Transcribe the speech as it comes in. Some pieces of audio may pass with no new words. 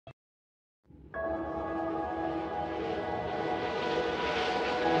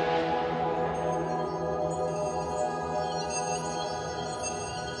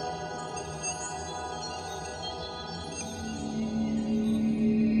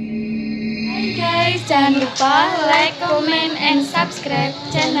Jangan lupa like, comment, and subscribe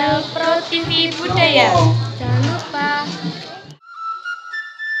channel Pro TV Budaya. Jangan lupa.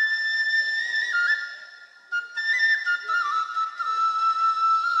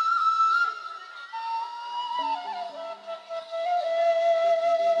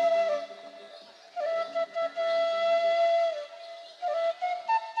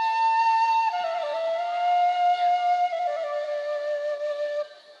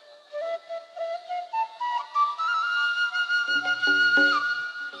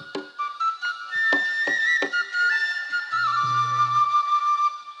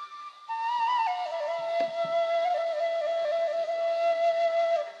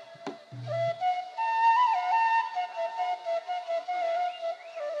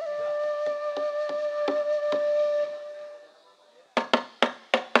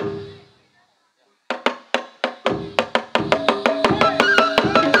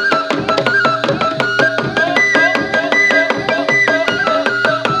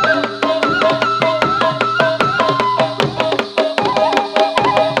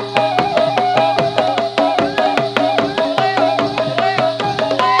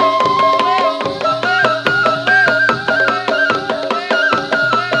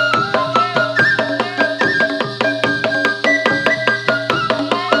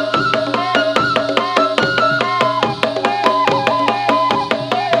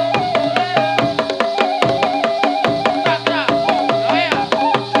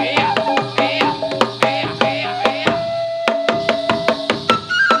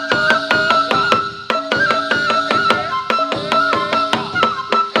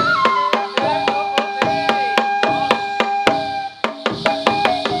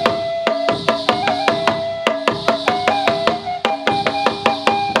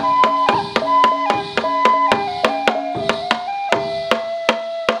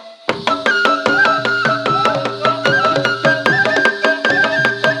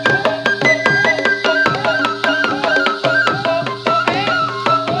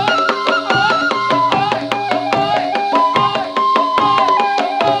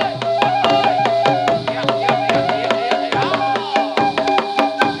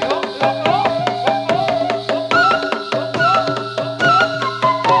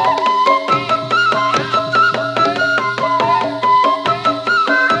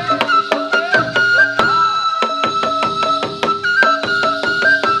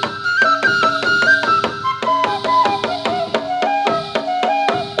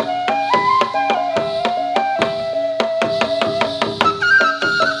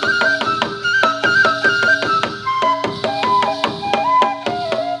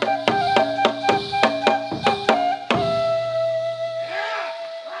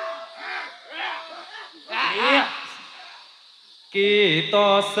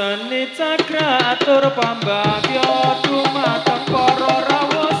 Kita Seni Cakra atur pambagya dumateng para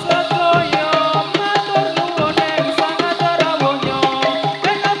rawuh sedaya matur nuwun ing sang rawuhnya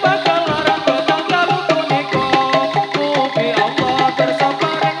ing bakal larang batang dalu punika mugi Allah kersa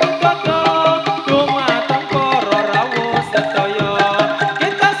paring kata dumateng para rawuh sedaya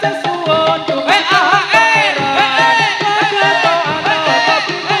kita sesuwun AHR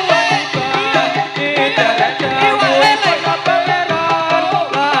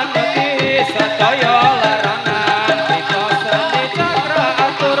sedaya larangan kita Seni Cakra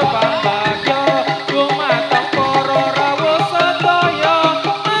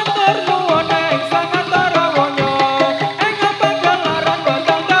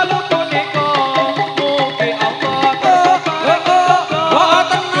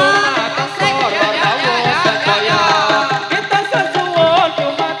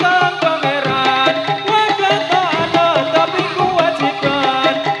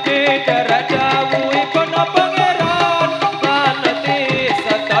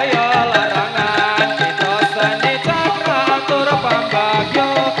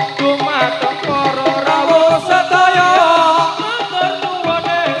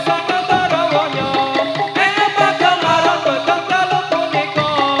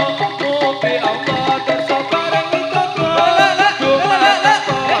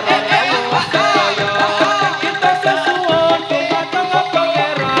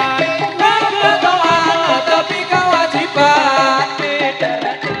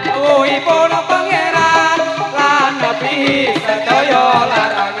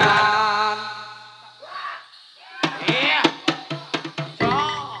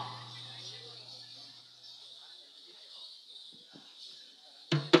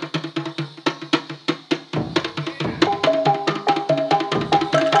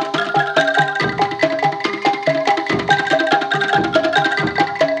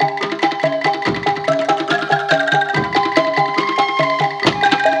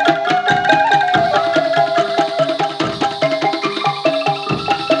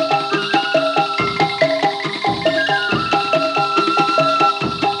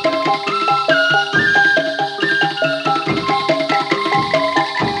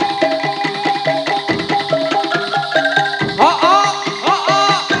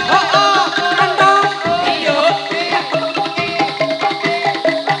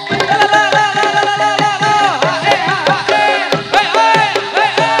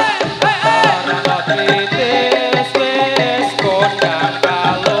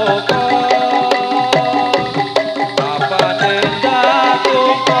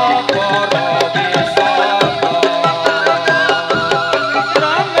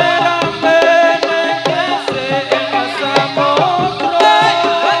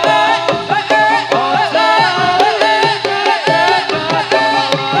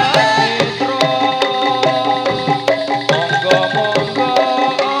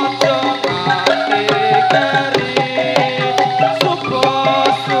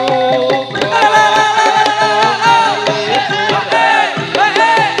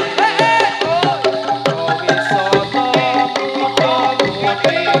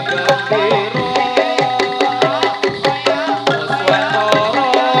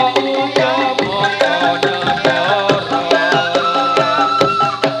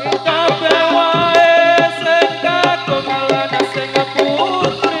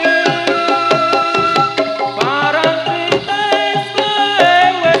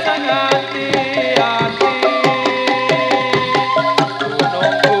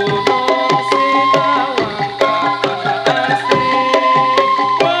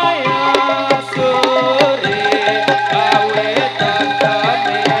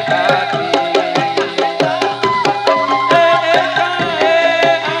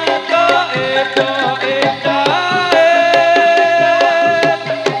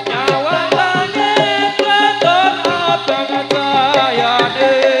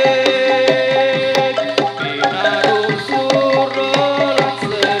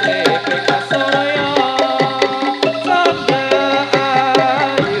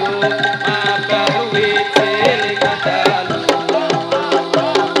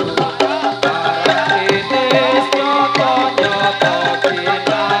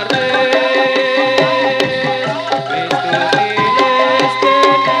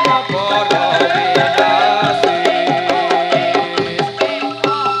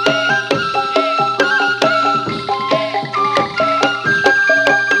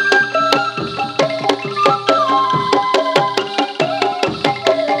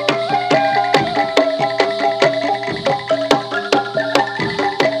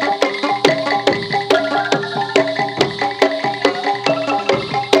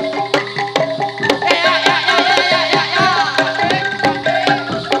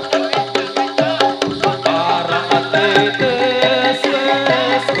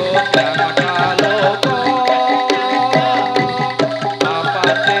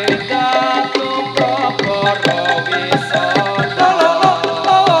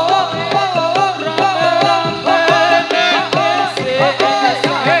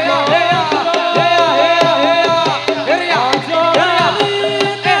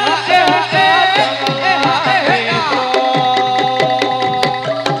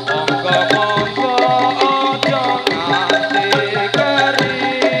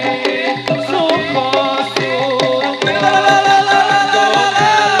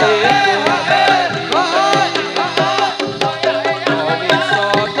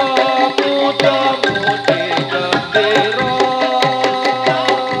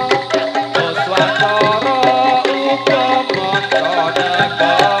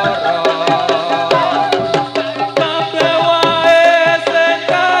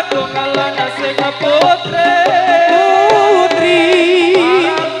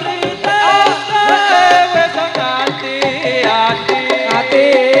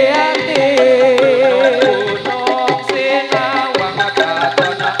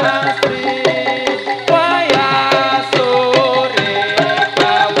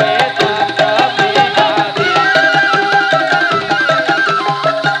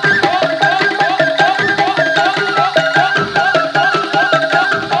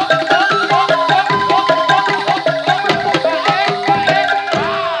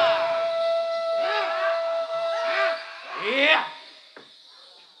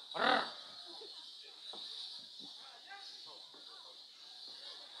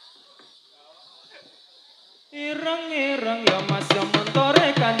Ireng-ireng ya mas ya mentore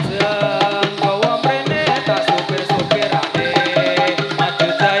kanjeng bawa mrene tak supir-supirane maju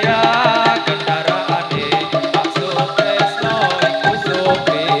jaya kendaraane tak sutresno iku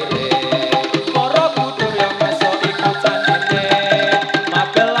supire para putur ya mas ya iku candine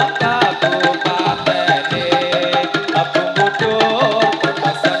Magelang kabupatene abung putur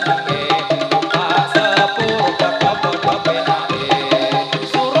kota senenge tak sepur kota-kota penake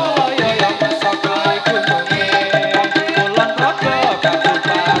Surabaya ya mas ya kae gununge Kulon Progo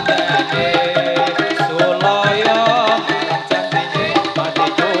kabupatene Sulaya marang candine mati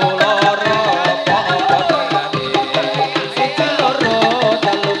kuloro apa-apa tengane siji loro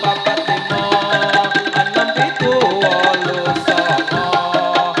telu papat limo enem pitu wolu songo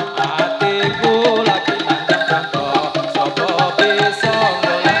atiku lagi nandang conto sapa bisa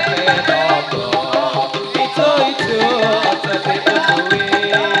goleke tombo ijo-ijo aja ditunduhi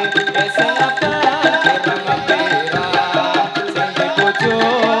sing abang pirang-pirang sing dibojo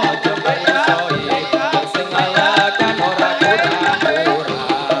aja bayasoi sing alakan ora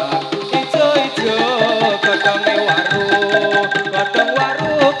kurang-kurang ijo-ijo godhonge godhong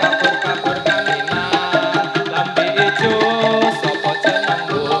waru kabur-kabur kangenan lambe ijo sapa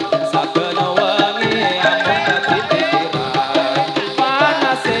jenengmu saben wengi amung dadi pikiran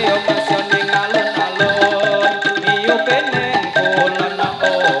panase yo masya ning alun-alun ngiyupe ning kulon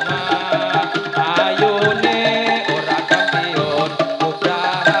omah ayune ora kampiun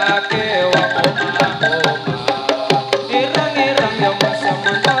ubrahake wong omah-omah ireng-ireng yo masya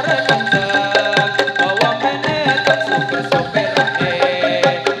mentore kanjeng bawa mrene tak supir-supirane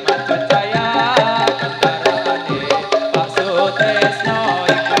maju jaya kendaraane Pak Sutresno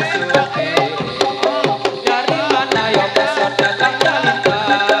iku supire dari mana yo masya datang Jalinda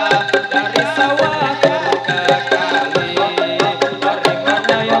dari sawah turun ke kali dari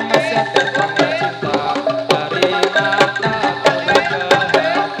mana yo masya datang cinta dari mata turun ke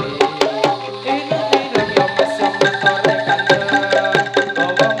hati ireng-ireng yo masya mentore kanjeng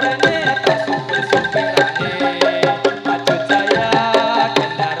bawa mrene tak supir-supirane maju jaya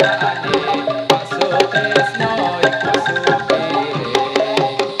kendaraane Pak Sutresno iku supire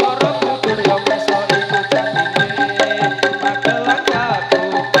para putur yo masya iku candine Magelang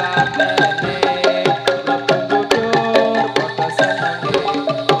kabupatene labung putur kota senenge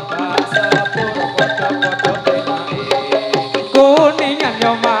tak sepur kota-kota penake kuningan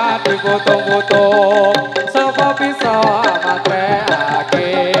yo mati foto-foto sapa bisa amatreake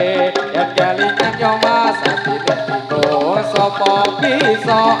yen kelingan yo mas atine bingung sapa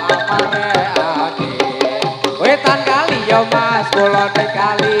bisa amatreake wetan kali yo mas kulone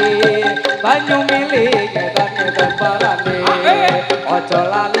kali banyu milih ngedon-ngedon parane aja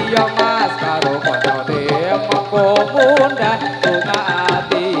lali yo mas karo koncone mengko mundhak bunga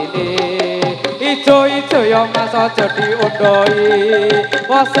atine ijo-ijo yo mas aja diundoi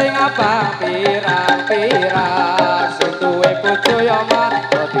wong sing abang pirang-pirang sing duwe bojo yo mas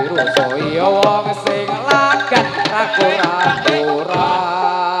aja dirusoi wong sing lagan ra kurang-kurang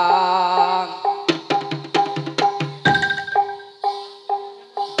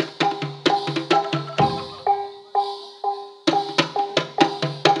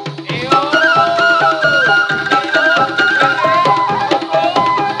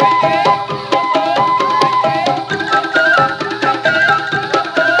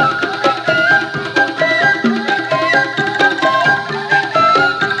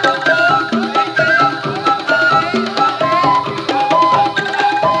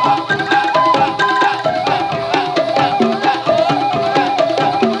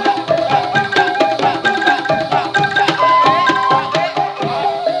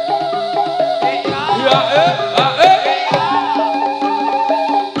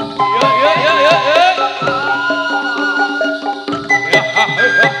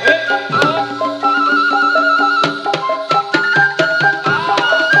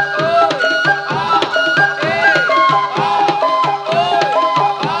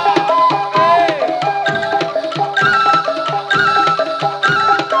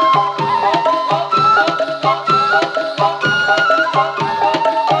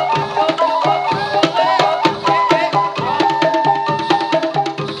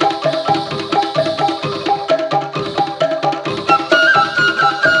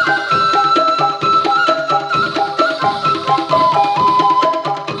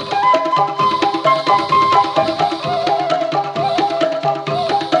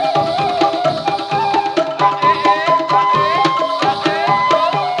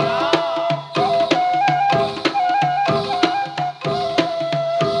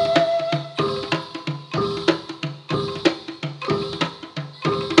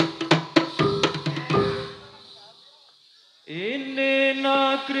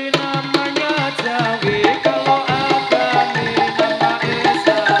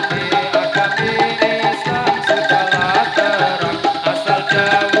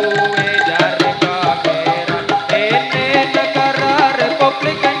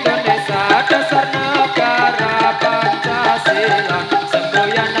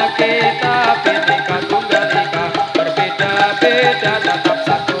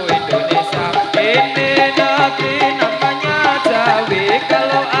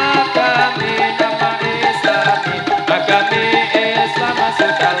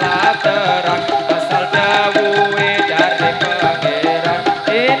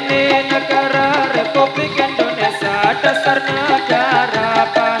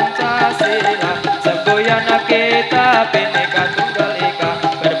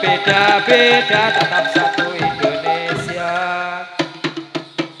Beda tetap satu Indonesia.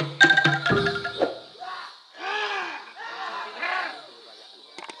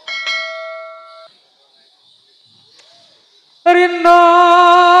 Rino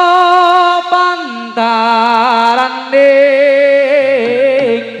pantaran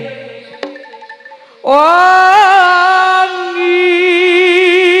ding wangi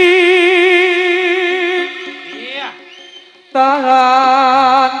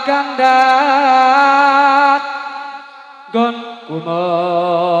tahan kandat gon kuno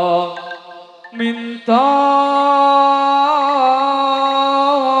minta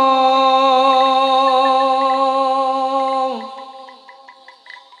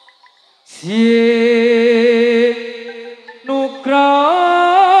si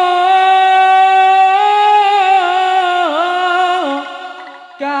nugrah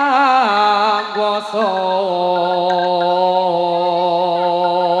kang kuwasa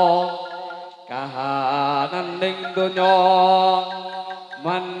ning donya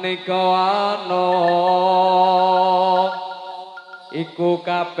manika ana iku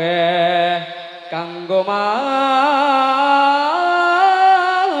kabeh kanggo manungsa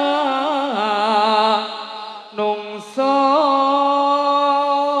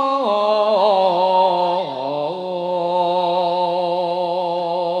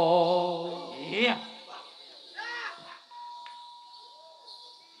iya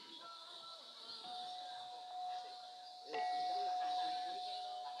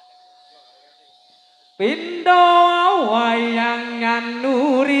Pindo wayangan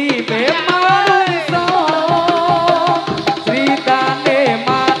uripe manungsa critane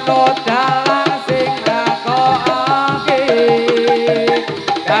manut dalang sing lakokake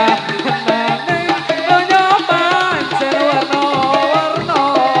kahanane donya pancen warna-warna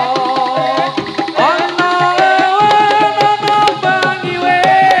ana ana bangi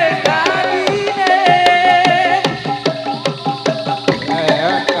wedine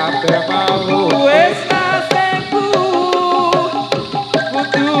kabeh mau wis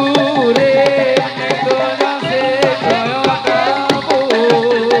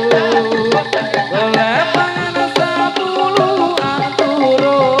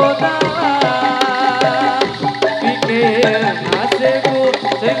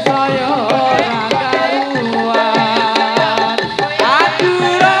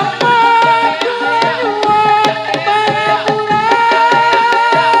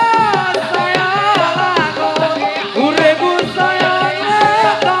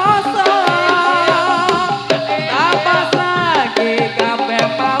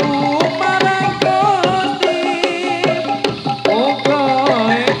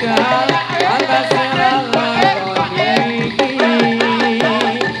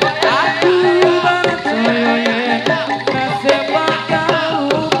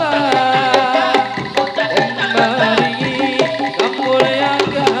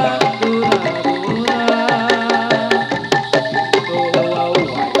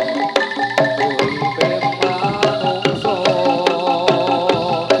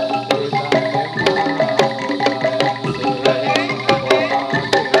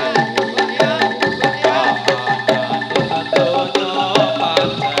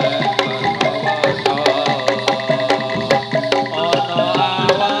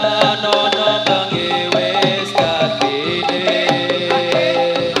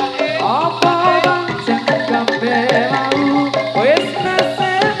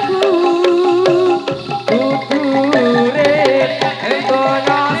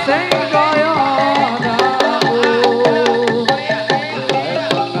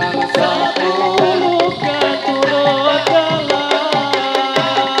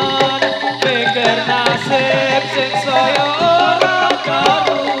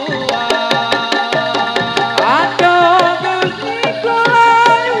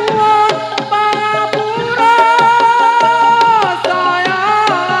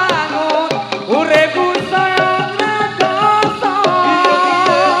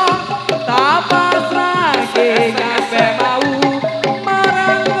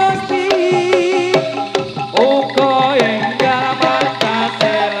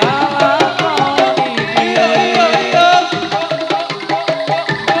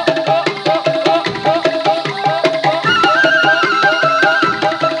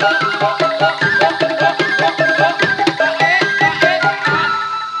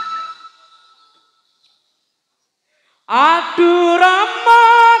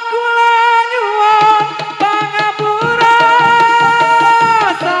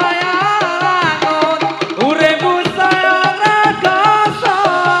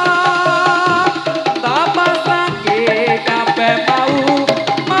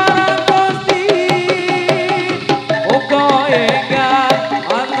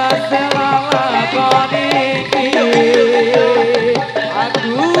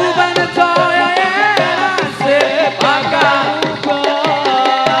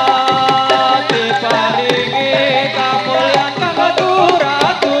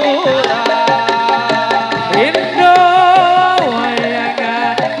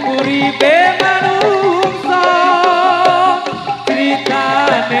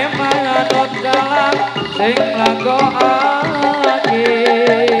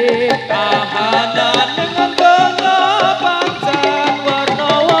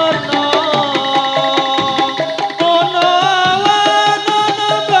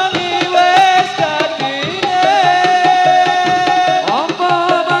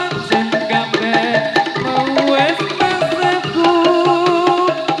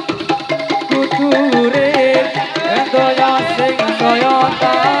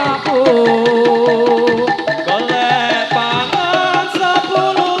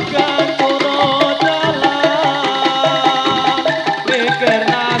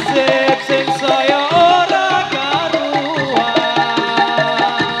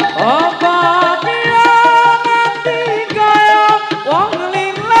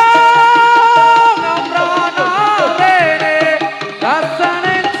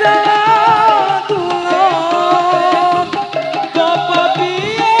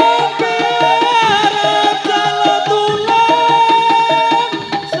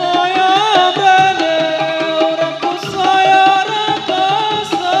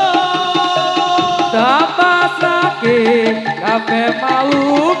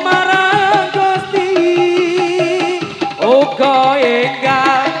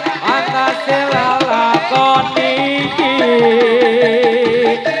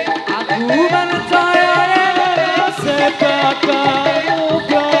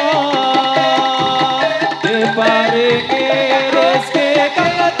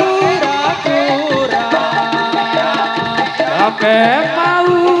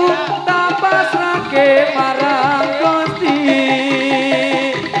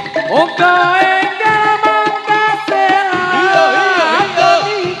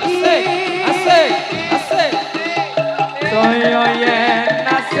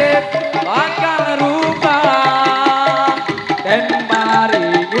Bakal rubah dan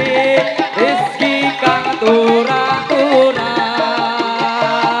mari